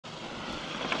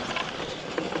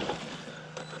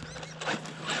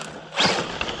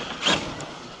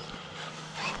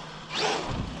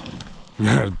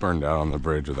I was burned out on the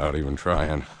bridge without even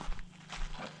trying.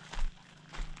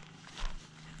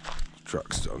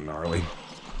 Truck's so gnarly.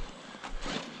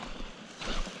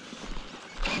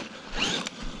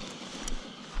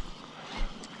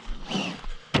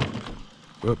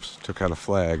 Whoops, took out a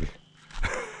flag.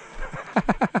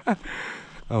 That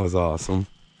was awesome.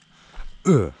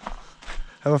 Ugh.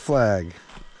 Have a flag.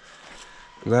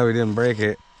 I'm glad we didn't break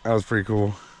it. That was pretty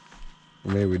cool.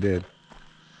 Or maybe we did.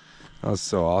 That was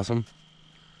so awesome.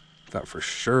 Thought for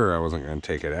sure I wasn't going to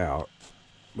take it out.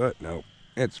 But nope,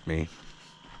 it's me.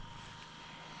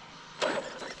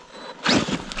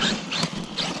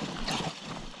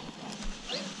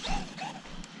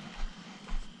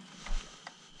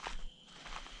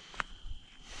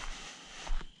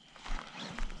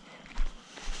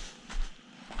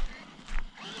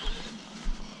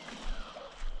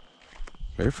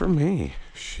 Wait for me.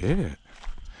 Shit.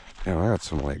 Damn, I got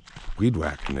some like weed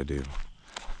whacking to do.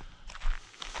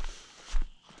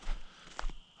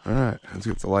 Alright, let's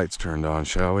get the lights turned on,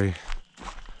 shall we?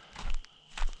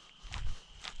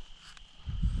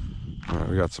 Alright,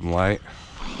 we got some light.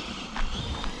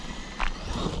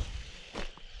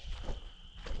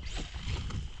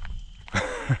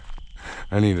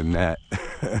 I need a net.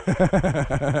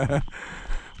 The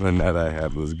net I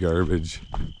had was garbage.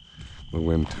 The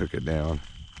wind took it down.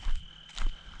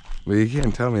 But you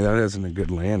can't tell me that isn't a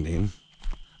good landing.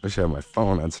 I wish I had my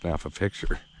phone, I'd snap a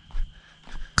picture.